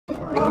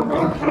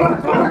We're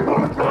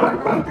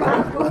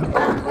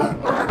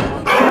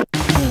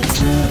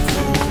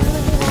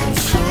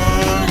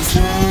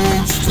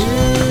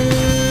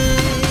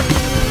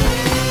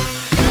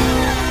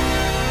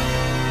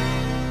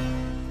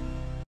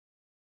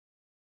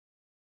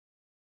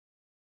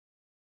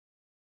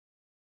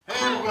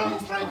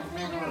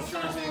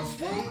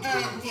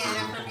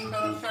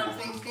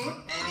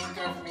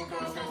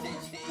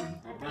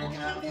breaking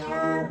out the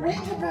old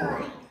Ouija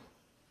board.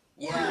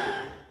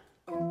 Yeah.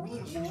 A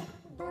Ouija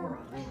board.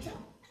 Ouija.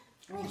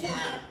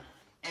 Yeah.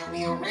 And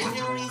we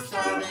originally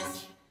saw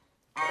this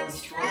on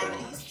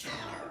Strawberry's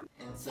channel.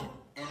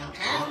 And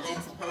apparently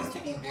it's supposed to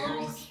be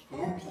very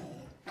spooky.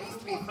 I used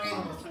to be afraid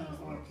of this when I was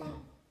a little kid.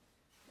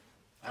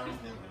 I was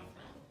never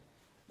afraid.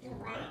 You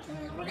were?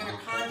 We're gonna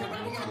conjure. What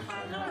are we gonna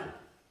conjure?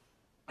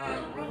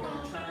 Alright, we're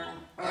gonna turn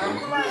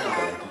everybody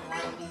off and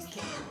light these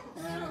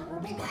candles.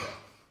 We'll be back.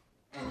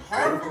 And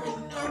hopefully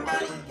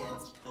nobody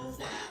gets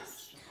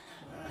possessed.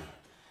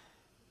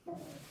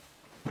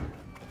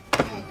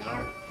 There you go.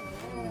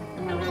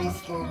 I'm already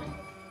scared.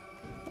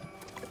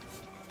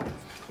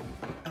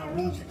 I'll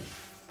read you.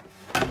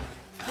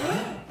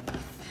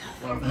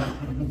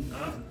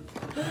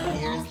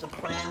 Here's the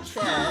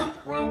planchette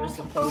where we're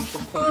supposed to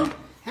put.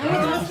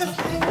 How is this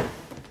thing?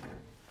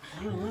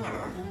 I don't know.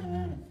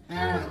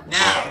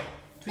 Now,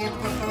 do we have to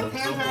put both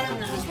hands on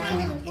it or just one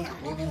hand? Yeah,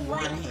 maybe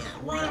one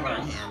hand, one of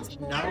our hands.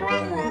 Number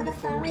one rule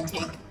before we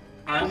take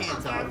our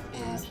hands off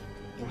is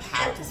you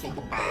have to say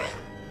goodbye.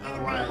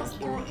 Otherwise,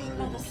 it will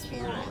anger the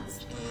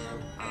spirits.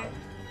 And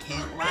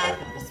can't laugh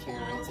at the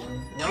spirits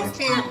and no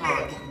spirit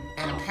mocking.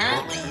 And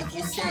apparently, if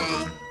you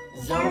say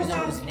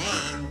Zozo's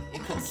name,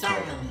 it could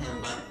summon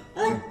him.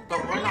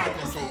 But we're not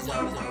gonna say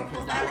Zozo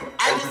because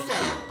I just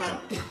said it. But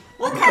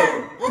we'll call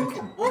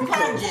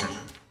him Jimmy.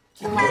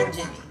 We'll call him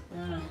Jimmy.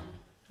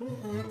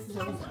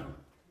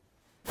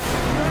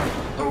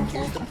 Oh,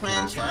 here's the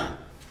planchette.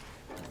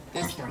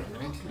 This one,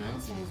 right?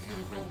 So you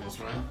kind of like this,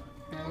 right?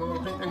 We'll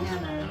put the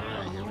hand on it.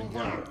 Alright, here we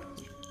go.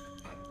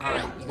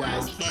 Alright, you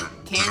guys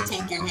can't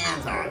take your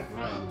hands off.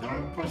 Right,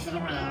 don't push it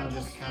around,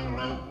 just kind of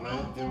let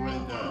it do what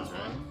it does,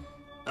 right?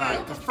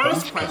 Alright, the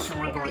first question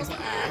we're going to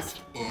ask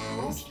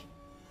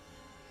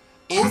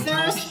is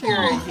there a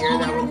spirit here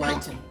that would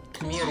like to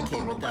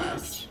communicate with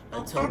us?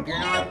 Let's hope you're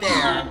not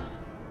there,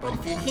 but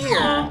if you're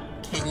here,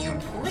 can you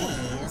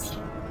please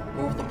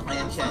move the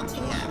planchette to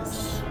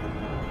yes?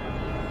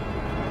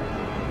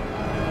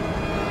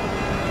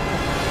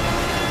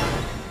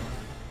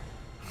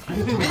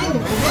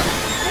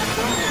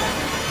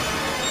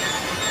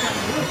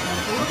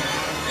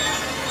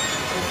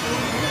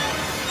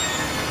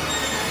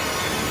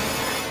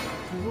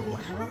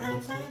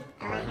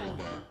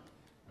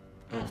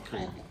 That's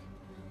creepy.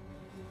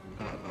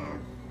 Uh-oh.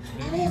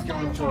 Maybe he's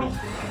going towards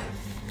me.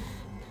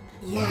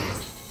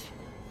 Yes.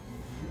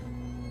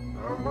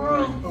 Oh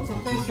boy, it's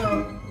official.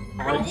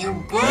 Are you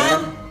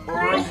good or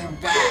are you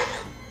bad?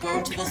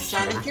 Go to the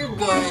sun if you're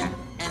good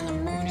and the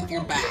moon if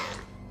you're bad.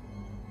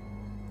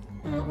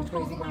 Which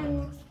way is he going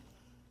next?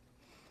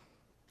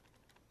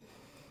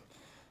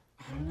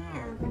 I don't know.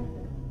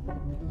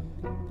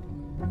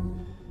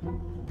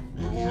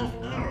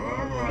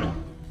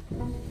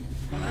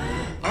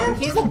 Oh,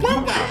 he's a good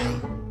guy.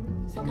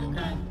 He's a good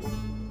guy.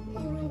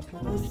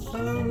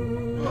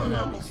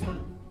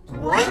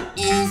 What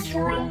is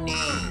your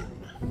name?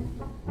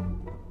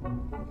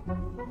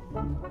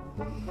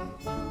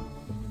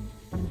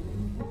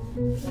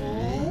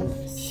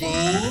 C?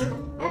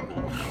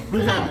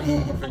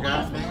 You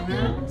forgot his name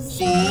there? C?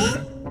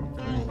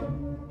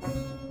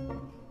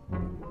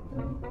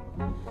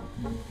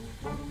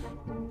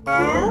 O?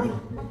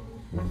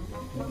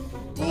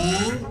 D?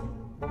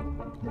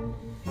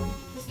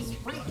 This is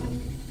freaky.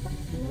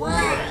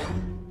 Y?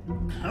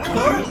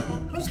 Cody?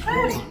 Who's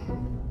Cody?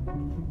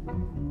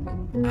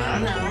 I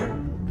don't know.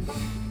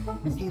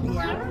 Is he the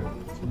owl?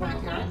 Is he back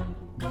here?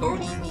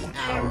 Cody the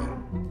owl.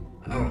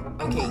 Oh,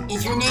 okay.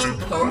 Is your name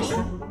Cody?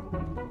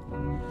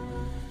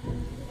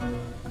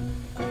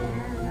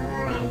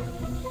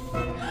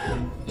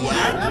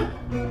 Yeah?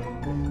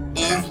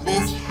 Is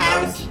this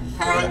house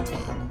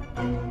haunted?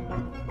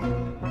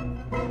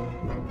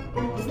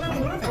 There's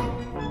nothing with it.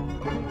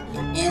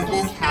 Is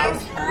this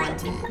house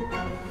haunted?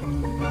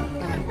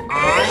 I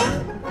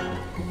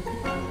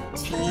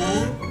T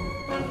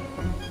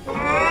I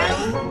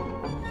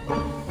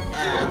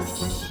S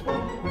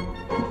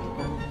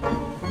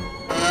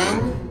N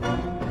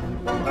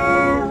O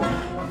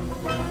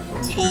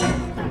T.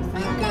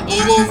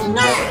 It is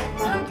not.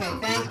 Okay,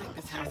 thank you.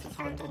 This house is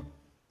haunted.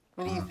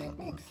 What do you think,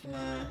 Meeks?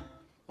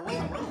 Wait,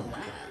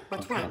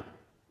 what's wrong?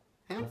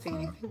 I don't see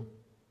anything.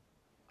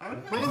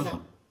 What is it?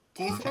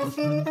 Do you guys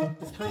see anything?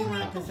 Does Cody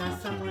want to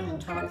possess someone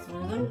and talk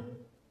through them?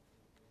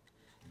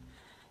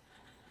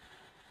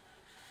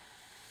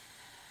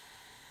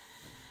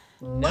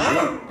 No!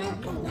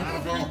 Not a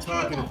very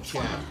talkative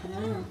chap.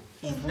 No.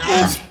 He's not.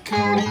 Is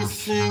Cody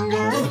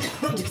single?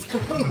 Does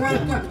Cody want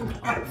to go for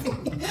coffee?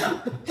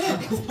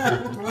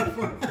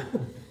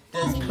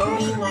 Does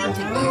Cody want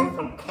to go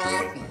for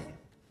coffee?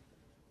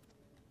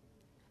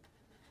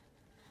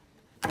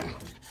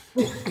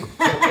 No.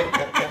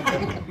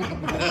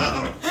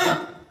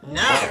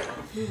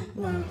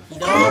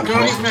 No,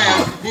 Cody's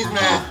mad. He's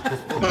mad.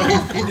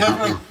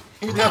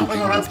 He definitely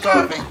wants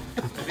coffee.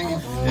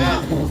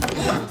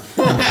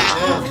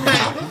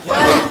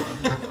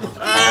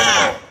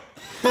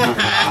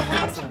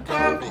 Have some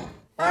coffee.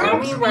 Are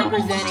we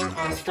representing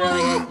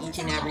Australia each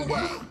and every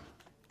day?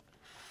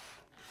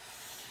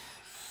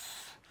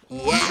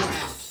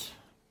 Yes.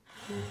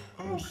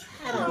 Oh,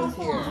 Shadow's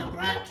here.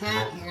 Black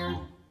cat here.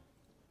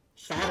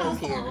 Shadow's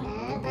here.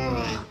 Oh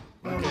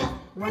boy. Okay.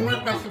 One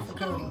more question for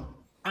Cody.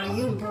 Are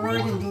you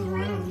bored and do you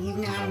want to leave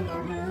now and go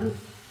home?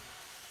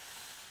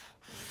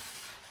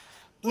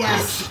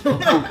 Yes.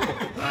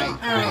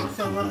 Alright,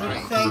 so we'll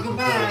say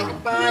goodbye.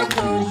 Goodbye,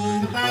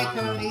 Cody. Goodbye,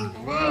 Cody.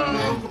 Goodbye.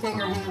 Now we can take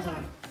our hands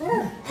off.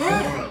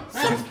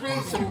 That's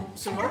great.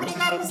 So nobody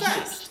got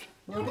possessed.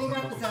 Nobody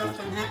got possessed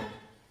on that.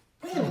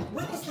 Wait a minute,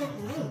 what is that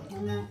light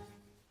in the...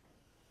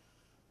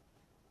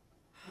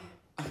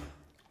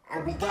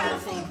 We gotta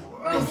see...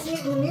 I see it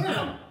in the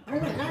mirror. Oh my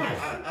gosh.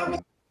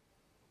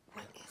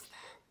 What is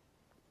that?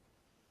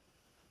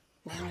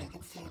 Now I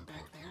can see it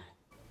back there.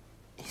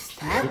 Is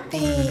that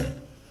the...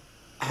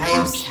 Eye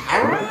of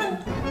Sauron?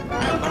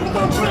 Let me go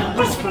check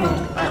this room.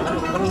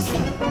 Let me see.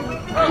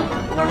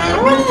 No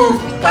matter what it is,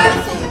 we gotta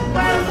see it.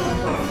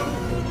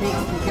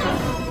 Please be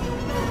careful.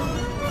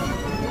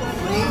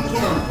 Please be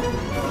careful.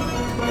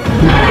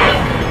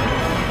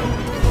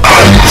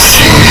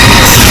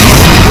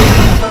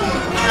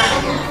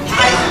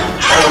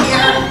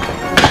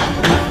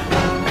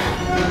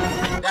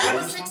 That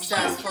was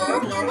successful.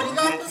 Nobody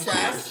got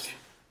possessed.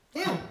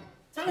 Yeah,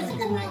 it's always a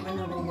good night when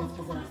nobody gets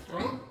possessed,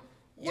 right?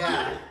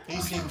 Yeah,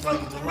 he seems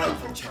like a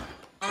delightful chap.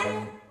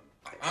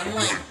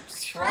 Unlike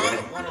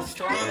one of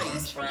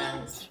Strawley's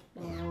friends.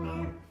 Yeah,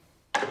 well,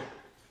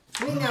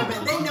 we know,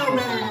 but they know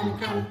better than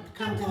to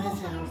come to this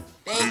house.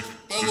 They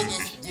can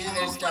just do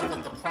their stuff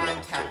at the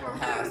Prime Capital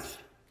House.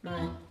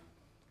 Right.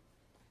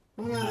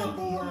 We know that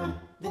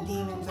the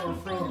demons are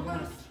afraid of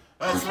us.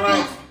 That's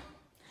right.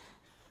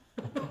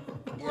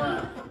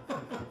 Yeah.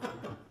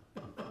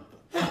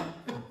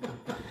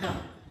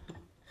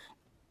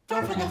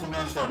 Don't forget to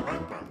smash that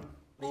like button.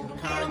 Leave a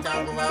comment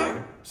down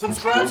below.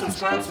 Subscribe.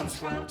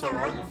 Tell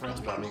all your friends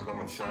about me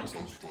going to Sharks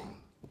HD.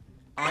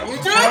 On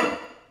YouTube?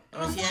 And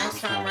we'll see you next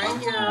time right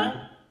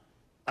here.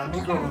 I'm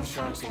Miko on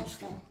Sharks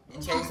HD.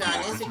 And check us out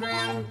on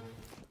Instagram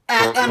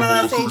at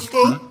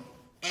Mlshd.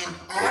 And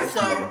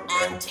also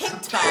on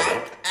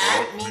TikTok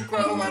at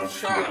Miko Loves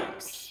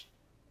Sharks.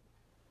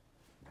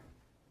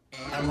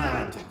 I'm not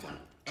on TikTok.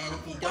 And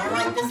if you don't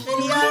like this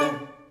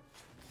video,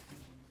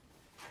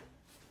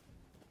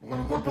 you're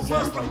gonna get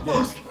possessed like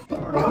this.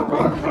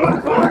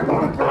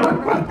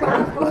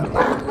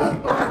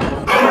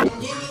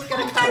 Jimmy's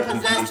gonna come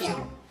possess you.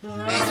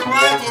 Thanks for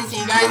watching. See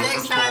you guys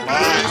next time.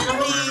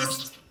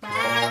 Peace.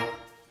 Bye.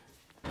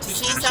 To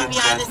see some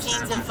behind the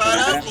scenes and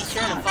photos, be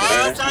sure to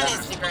follow us on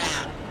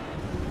Instagram.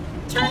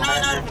 Turn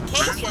on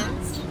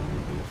notifications.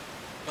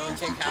 Go and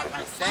check out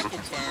my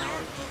second channel,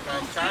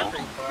 Mlshd Shark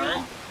Report.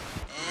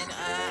 And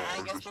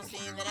I guess we'll see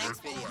you in the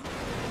next video.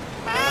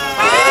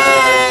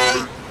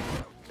 Bye.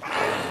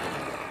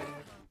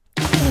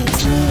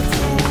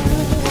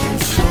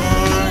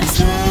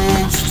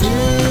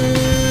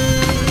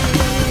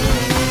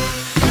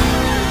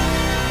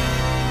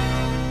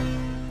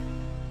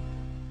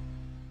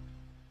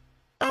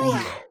 Oh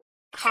yeah.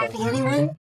 Happy anyone?